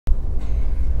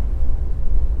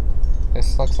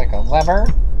This looks like a lever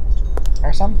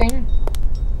or something.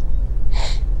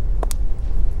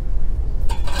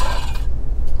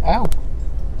 Oh.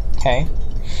 Okay.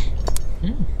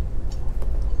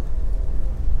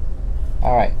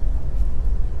 Alright.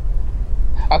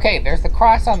 Okay, there's the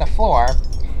cross on the floor.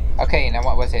 Okay, now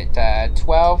what was it?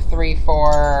 12, 3,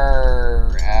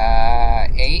 4,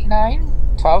 8, 9?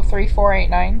 12, 3, 4, 8,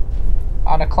 9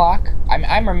 on a clock.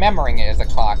 I'm remembering it as a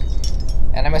clock.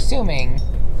 And I'm assuming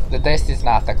that this is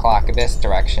not the clock this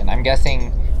direction. I'm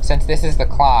guessing since this is the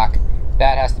clock,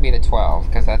 that has to be the 12,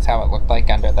 because that's how it looked like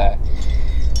under the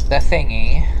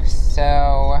thingy.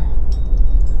 So,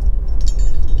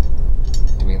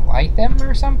 do we light them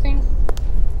or something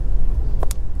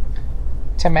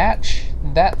to match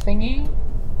that thingy?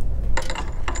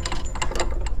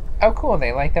 Oh cool,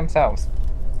 they light themselves.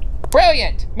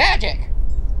 Brilliant! Magic!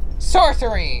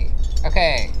 Sorcery!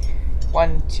 Okay,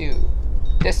 1, 2.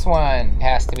 This one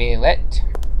has to be lit.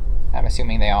 I'm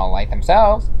assuming they all light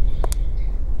themselves.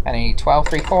 And I need 12,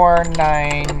 3, 4,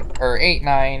 9, or 8,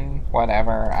 9,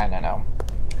 whatever, I don't know.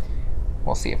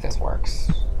 We'll see if this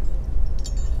works.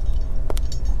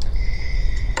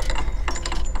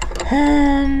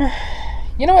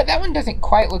 You know what, that one doesn't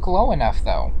quite look low enough,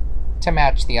 though, to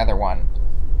match the other one.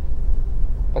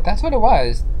 But that's what it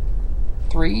was.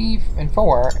 3 and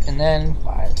 4, and then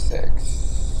 5, 6,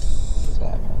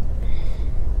 7.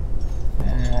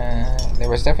 There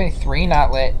was definitely 3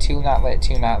 not lit, 2 not lit,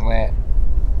 2 not lit.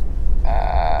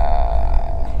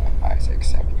 5, 6,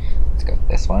 7. Let's go with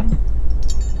this one.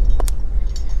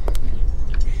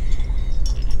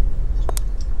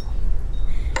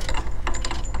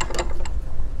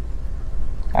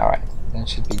 Alright, then it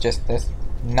should be just this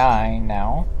 9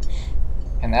 now.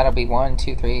 And that'll be 1,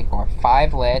 2, 3, 4,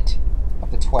 5 lit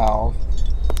of the 12.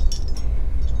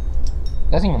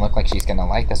 Doesn't even look like she's gonna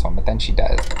like this one, but then she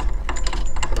does.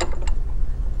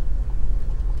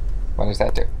 What does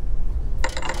that do?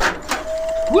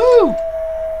 Woo!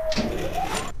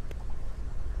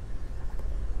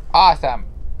 Awesome.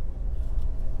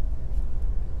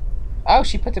 Oh,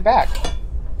 she puts it back.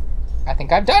 I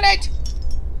think I've done it!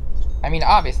 I mean,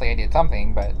 obviously I did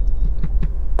something, but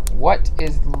what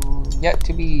is yet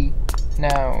to be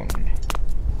known?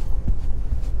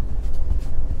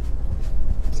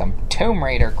 Some Tomb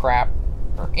Raider crap.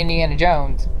 Or Indiana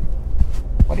Jones.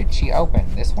 What did she open?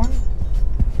 This one?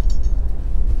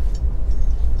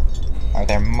 Are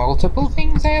there multiple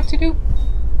things I have to do?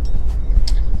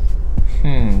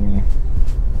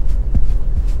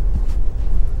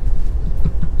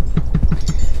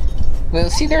 Well,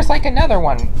 see, there's like another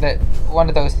one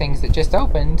of those things that just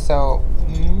opened, so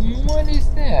what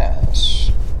is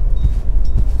this?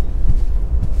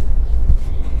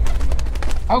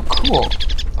 Oh, cool.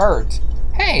 Birds.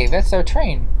 Hey, that's their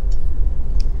train.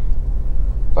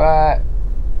 But,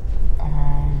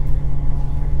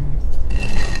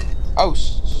 oh,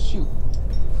 shoot.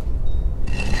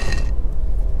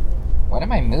 What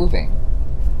am I moving?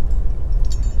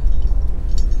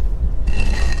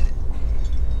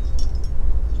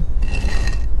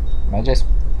 Am I just...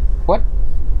 What?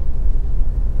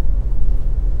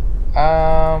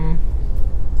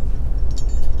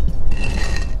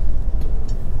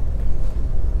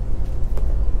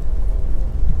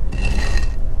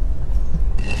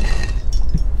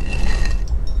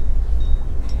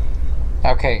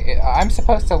 Okay, I'm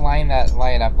supposed to line that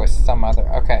light up with some other...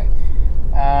 Okay.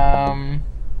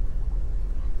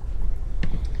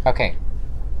 Okay.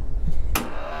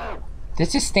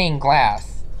 This is stained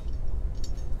glass.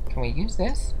 Can we use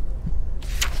this?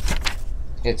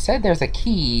 It said there's a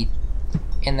key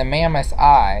in the mammoth's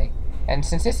eye, and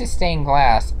since this is stained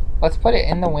glass, let's put it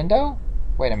in the window?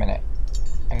 Wait a minute.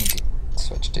 I need to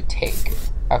switch to take.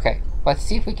 Okay, let's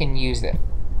see if we can use it.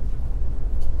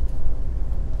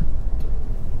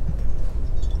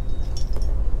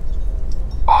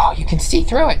 Oh, you can see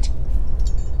through it!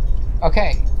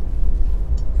 Okay.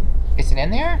 Is it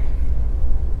in there?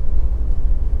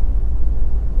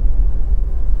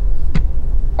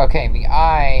 Okay, the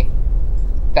eye...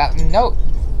 That note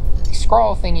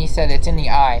scroll thingy said it's in the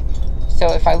eye.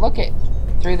 So if I look at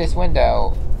through this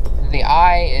window, the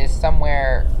eye is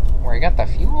somewhere where I got the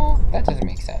fuel? That doesn't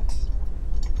make sense.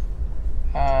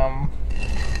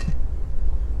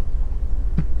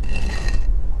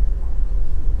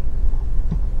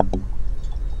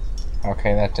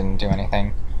 Okay, that didn't do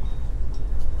anything.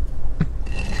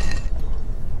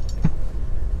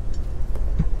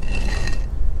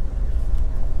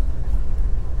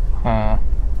 Huh.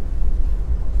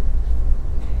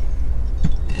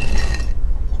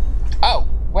 Oh,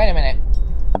 wait a minute.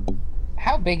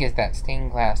 How big is that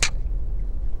stained glass?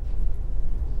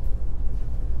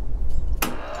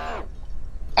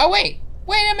 Oh, wait!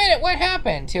 Wait a minute! What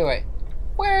happened to it?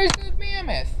 Where is the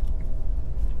mammoth?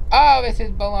 Oh, this is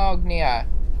Bologna.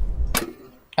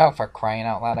 Oh, for crying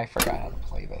out loud, I forgot how to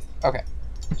play this. Okay.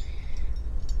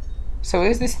 So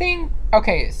is this thing...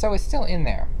 Okay, so it's still in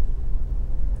there.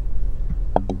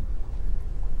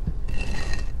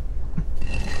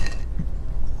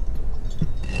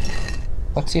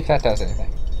 Let's see if that does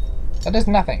anything. That does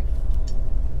nothing.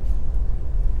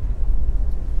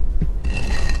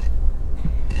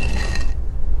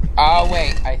 Oh,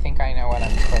 wait. I think I know what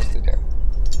I'm supposed to do.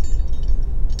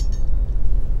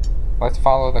 Let's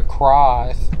follow the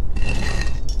cross.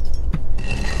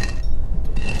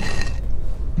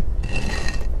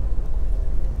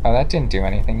 Oh, that didn't do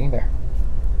anything either.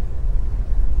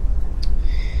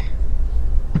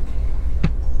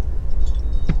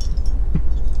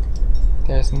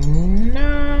 There's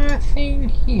nothing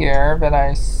here that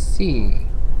I see.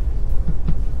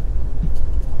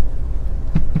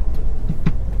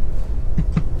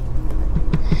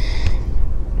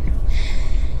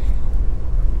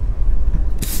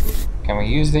 Can we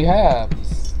use the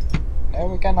herbs? No,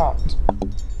 we cannot.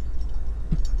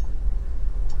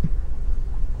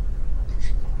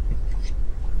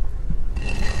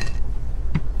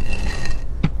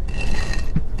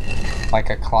 Like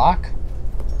a clock?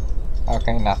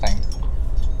 Okay, nothing.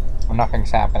 Well,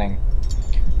 nothing's happening.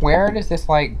 Where does this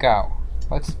light go?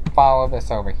 Let's follow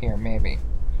this over here, maybe.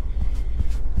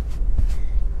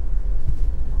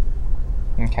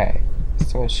 Okay,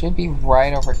 so it should be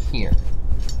right over here.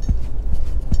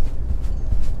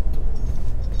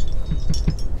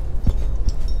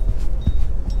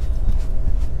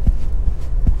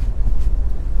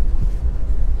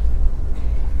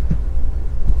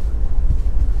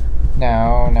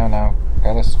 No, no, no.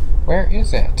 Go this. Where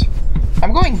is it?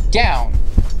 I'm going down!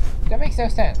 That makes no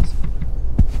sense.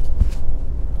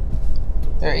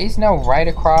 There is no right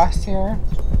across here.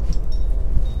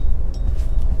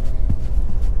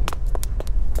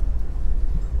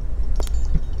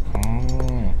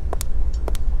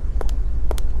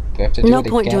 Do I have to do it again? No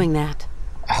point doing that.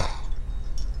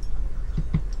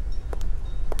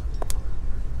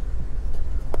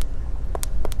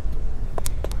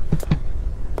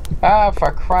 Ah,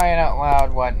 for crying out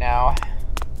loud, what now?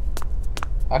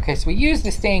 Okay, so we use the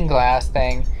stained glass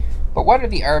thing, but what are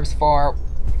the herbs for?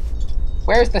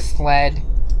 Where's the sled?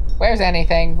 Where's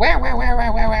anything? Where?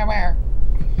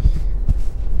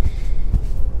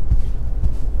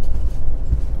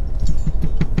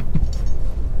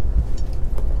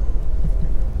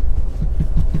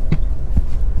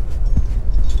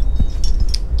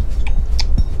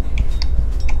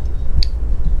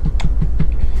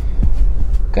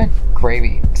 Good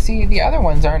gravy. See, the other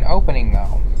ones aren't opening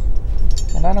though.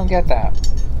 And I don't get that.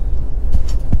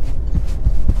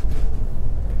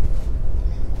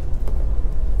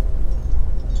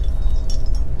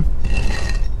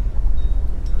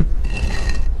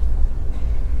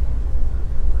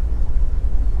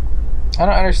 I don't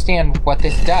understand what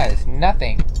this does.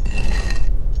 Nothing.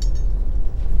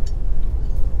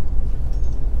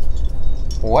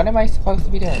 What am I supposed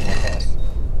to be doing with this?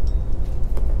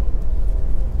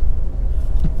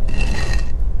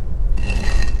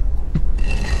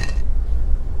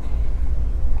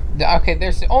 Okay,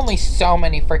 there's only so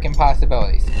many freaking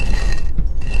possibilities.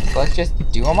 So let's just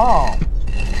do them all.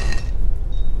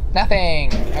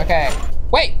 Nothing. Okay.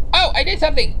 Wait! Oh, I did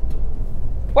something!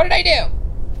 What did I do?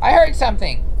 I heard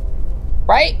something.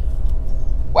 Right?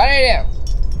 What did I do?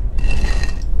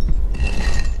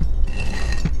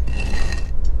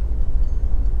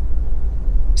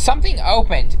 Something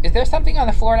opened. Is there something on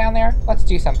the floor down there? Let's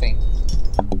do something.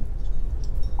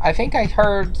 I think I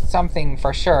heard something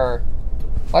for sure.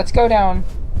 Let's go down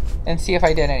and see if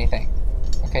I did anything.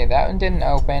 Okay, that one didn't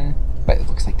open, but it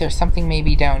looks like there's something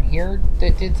maybe down here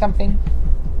that did something.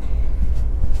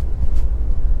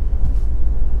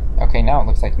 Okay, now it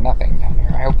looks like nothing down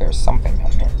here. I hope there's something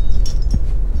down here.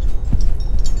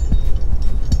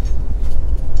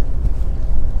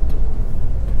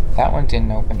 That one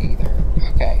didn't open either.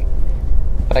 Okay.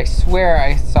 But I swear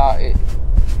I saw it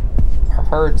or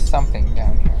heard something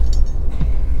down here.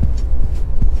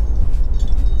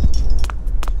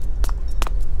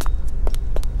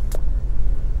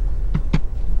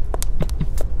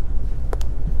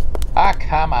 Ah,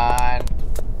 come on.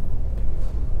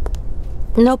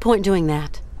 No point doing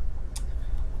that.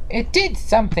 It did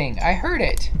something. I heard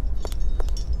it.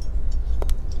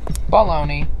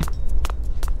 Baloney.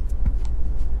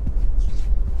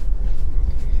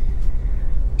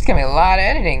 It's gonna be a lot of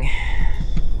editing.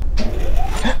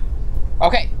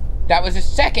 Okay, that was the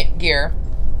second gear.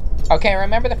 Okay,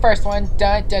 remember the first one?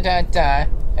 Da da da da.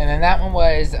 And then that one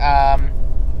was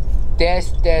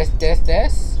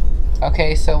this.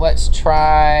 Okay, so let's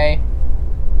try...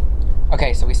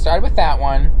 Okay, so we started with that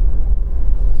one.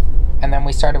 And then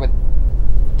we started with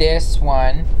this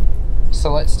one.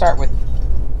 So let's start with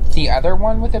the other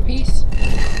one with a piece.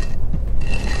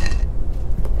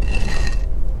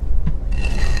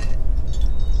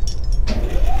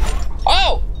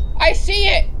 Oh! I see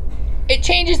it! It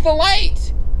changes the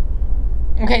light!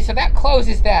 Okay, so that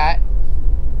closes that.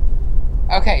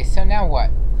 Okay, so now what?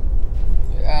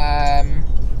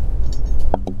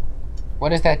 What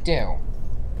does that do?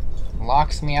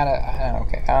 Locks me out of...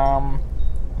 okay,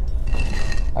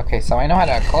 okay, so I know how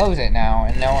to close it now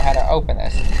and know how to open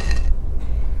this.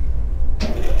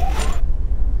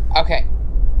 Okay.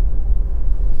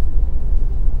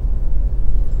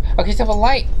 Okay, so the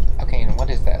light... Okay, and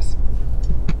what is this?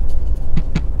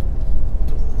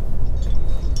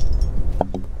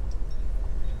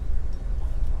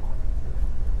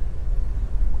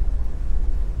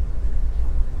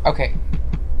 Okay.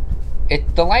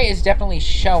 The light is definitely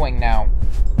showing now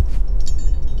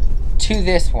to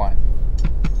this one.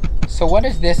 So what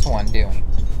is this one doing?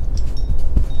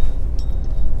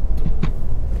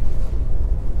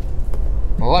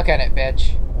 Look at it,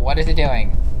 bitch. What is it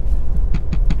doing?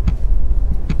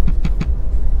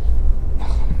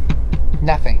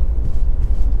 Nothing.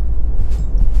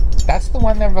 That's the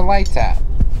one that the light's at,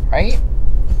 right?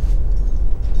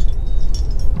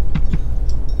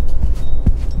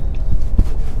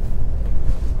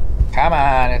 Come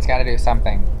on, it's gotta do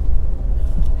something.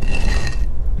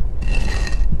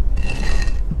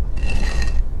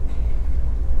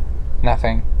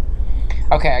 Nothing.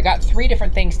 Okay, I got 3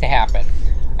 different things to happen.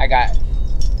 I got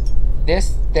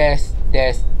this did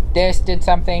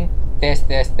something, this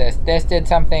did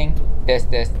something,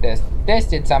 this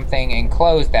did something, and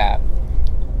closed that.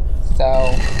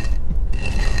 So...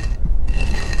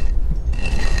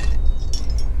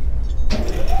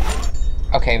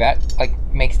 Okay, that, like,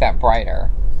 makes that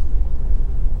brighter.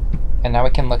 And now we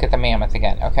can look at the mammoth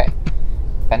again. Okay.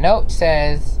 The note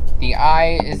says the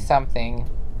eye is something,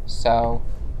 so...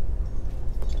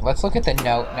 Let's look at the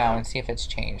note now and see if it's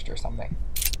changed or something.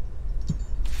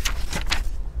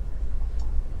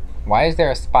 Why is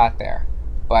there a spot there?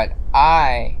 But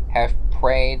I have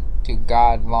prayed to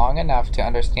God long enough to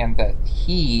understand that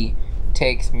He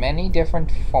takes many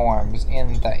different forms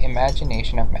in the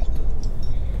imagination of men.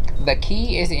 The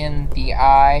key is in the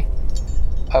eye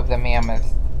of the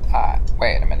mammoth.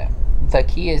 Wait a minute. The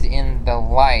key is in the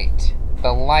light.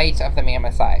 The light of the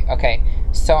mammoth's eye. Okay,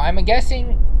 so I'm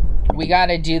guessing we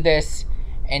gotta do this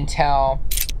until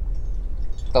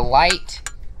the light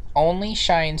only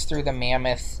shines through the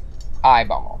mammoth's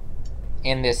eyeball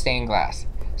in this stained glass.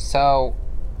 So,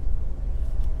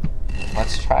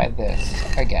 let's try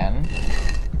this again.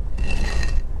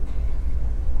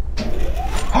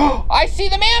 I see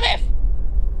the mammoth!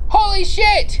 Holy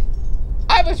shit!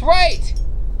 I was right!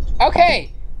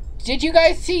 Okay, did you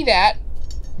guys see that?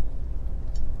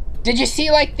 Did you see,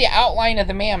 like, the outline of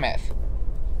the mammoth?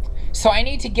 So I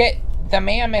need to get the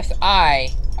mammoth's eye,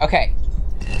 okay,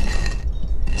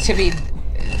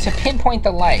 to pinpoint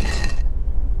the light.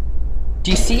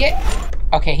 Do you see it?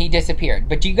 Okay, he disappeared.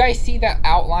 But do you guys see the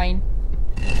outline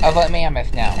of a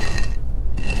mammoth now?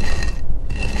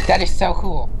 That is so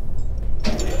cool.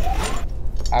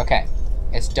 Okay,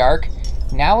 it's dark.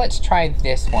 Now let's try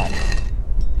this one.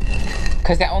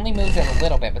 Because that only moves it a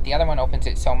little bit, but the other one opens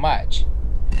it so much.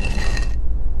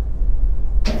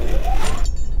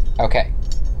 Okay.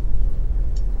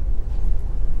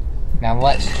 Now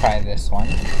let's try this one.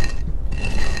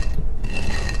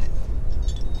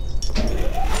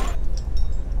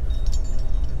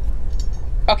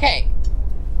 Okay.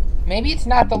 Maybe it's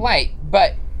not the light,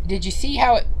 but did you see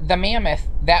how the mammoth,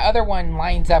 that other one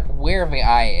lines up where the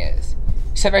eye is?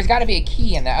 So there's got to be a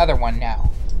key in the other one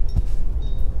now.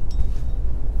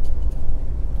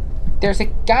 There's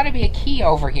got to be a key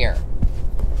over here.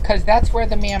 Because that's where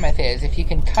the mammoth is, if you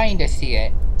can kind of see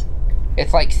it.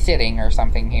 It's like sitting or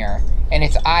something here. And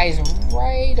its eye's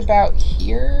right about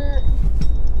here.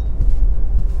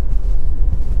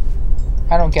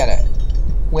 I don't get it.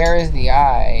 Where is the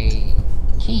eye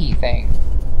key thing?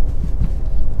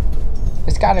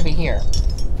 It's gotta be here.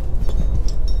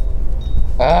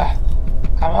 Ugh.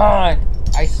 Come on.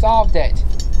 I solved it.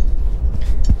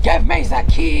 Give me the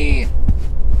key.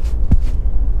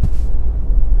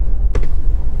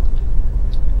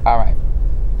 Alright.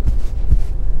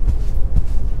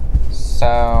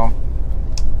 So,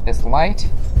 this light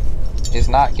is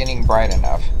not getting bright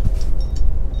enough.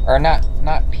 Or not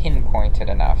pinpointed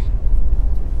enough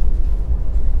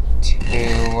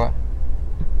to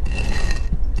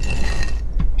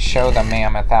show the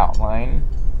mammoth outline.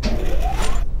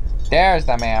 There's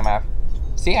the mammoth.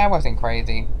 See, I wasn't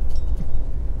crazy.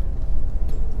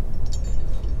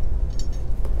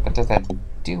 But does that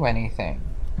do anything?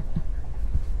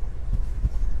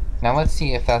 Now let's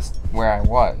see if that's where I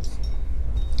was.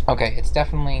 Okay, it's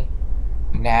definitely...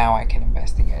 Now I can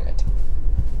investigate it.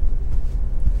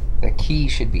 The key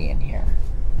should be in here.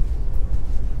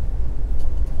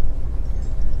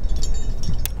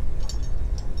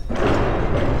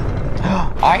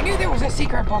 I knew there was a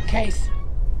secret bookcase!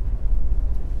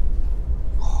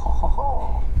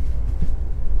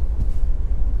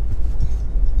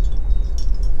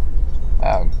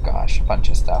 Oh gosh, a bunch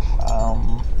of stuff.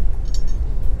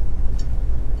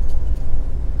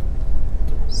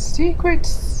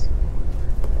 Secrets.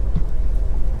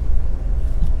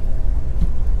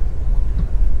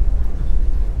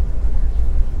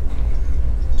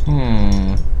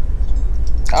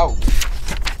 Oh.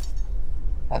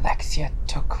 Alexia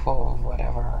took for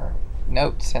whatever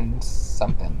notes and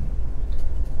something.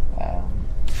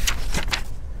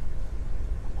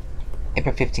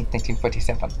 April 15th,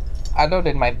 1947. I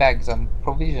loaded my bags on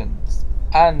provisions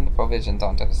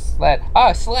onto the sled.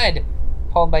 Ah, sled!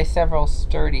 Pulled by several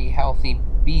sturdy, healthy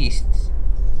beasts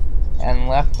and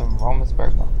left the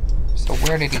Romansburg. So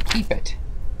where did he keep it?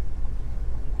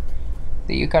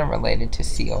 The Yukon related to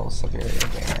seals,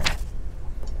 Syberia bear.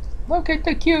 Look at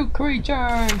the cute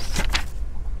creatures!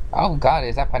 Oh god,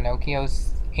 is that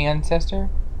Pinocchio's ancestor?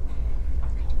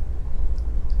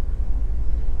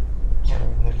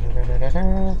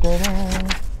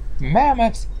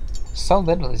 Mammoths! So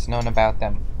little is known about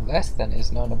them. Less than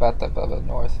is known about the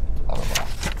north. Blah, blah, blah.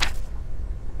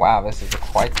 Wow, this is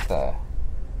quite the...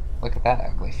 Look at that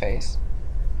ugly face.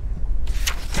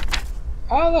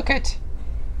 Oh, look it!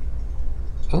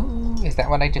 Ooh, is that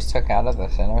what I just took out of the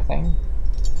center thing?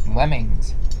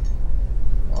 Lemmings.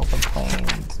 Open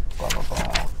plains. Blah, blah,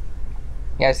 blah.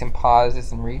 You guys can pause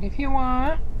this and read if you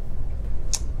want.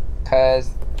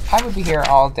 Because I would be here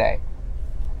all day.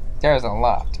 There's a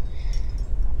lot.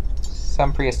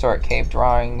 Some prehistoric cave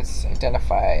drawings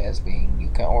identify as being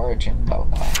Yukon origin, blah,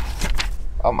 blah.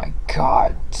 Oh my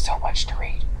god, so much to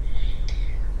read.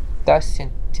 Thus,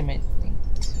 intimately,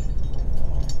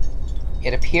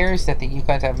 it appears that the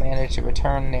Yukons have managed to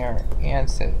retain their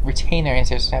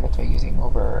ancestors' habits by using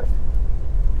over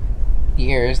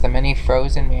years the many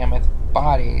frozen mammoth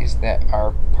bodies that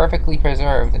are perfectly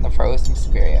preserved in the frozen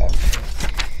Syberia.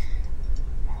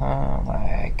 Oh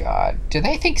my god. Do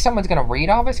they think someone's gonna read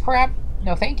all this crap?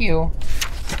 No, thank you.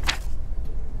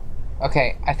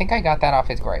 Okay, I think I got that off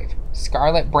his grave.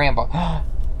 Scarlet bramble.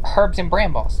 Herbs and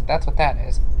brambles. That's what that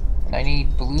is. And I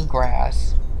need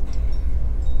bluegrass.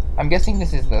 I'm guessing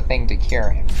this is the thing to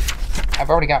cure him. I've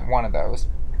already got one of those.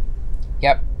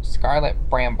 Yep, scarlet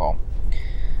bramble.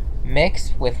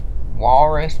 Mixed with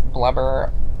walrus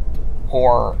blubber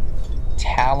or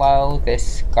tallow,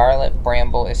 this scarlet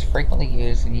bramble is frequently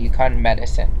used in Yukon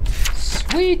medicine.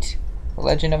 Sweet! The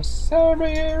Legend of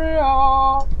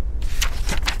Syberia.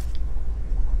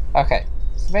 Okay,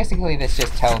 so basically this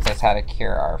just tells us how to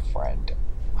cure our friend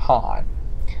Han.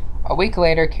 A week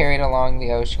later, carried along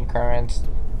the ocean currents,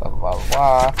 blah blah blah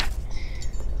blah.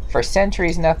 For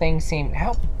centuries, nothing seemed...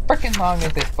 How freaking long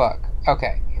is this book?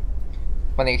 Okay.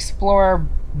 When the explorer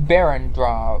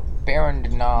Behrendorff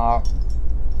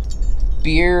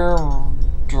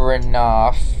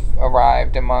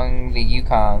arrived among the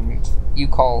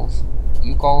Yukols,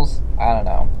 I don't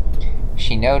know.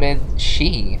 She noted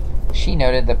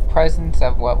the presence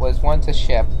of what was once a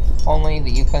ship. Only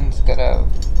the Yukons could have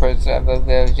preserved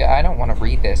the... I don't want to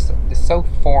read this. It's so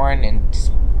foreign and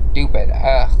stupid.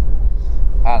 Ugh.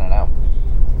 I don't know.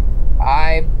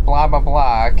 I blah blah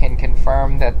blah can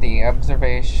confirm that the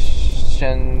observations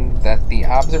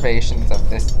of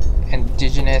this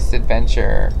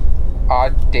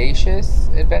audacious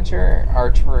adventure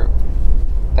are true.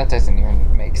 That doesn't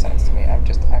even make sense to me. I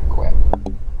quit.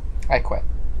 I quit.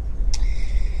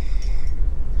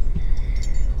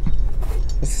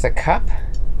 This is a cup?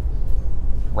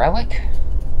 Relic?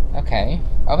 Okay.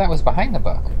 Oh, that was behind the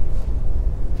book.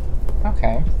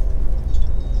 Okay.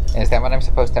 Is that what I'm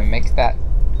supposed to mix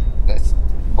this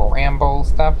bramble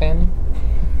stuff in?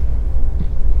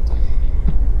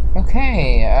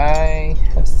 Okay, I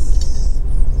have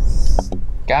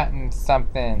gotten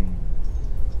something.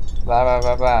 Blah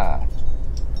blah blah blah.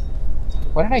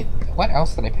 What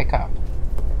else did I pick up?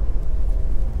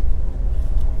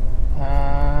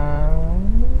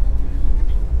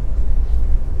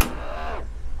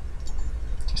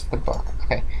 Just the book.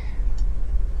 Okay.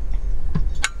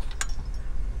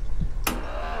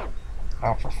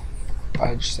 Oh, for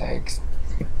fudge sakes.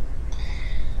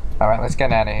 Alright, let's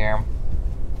get out of here.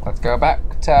 Let's go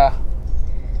back to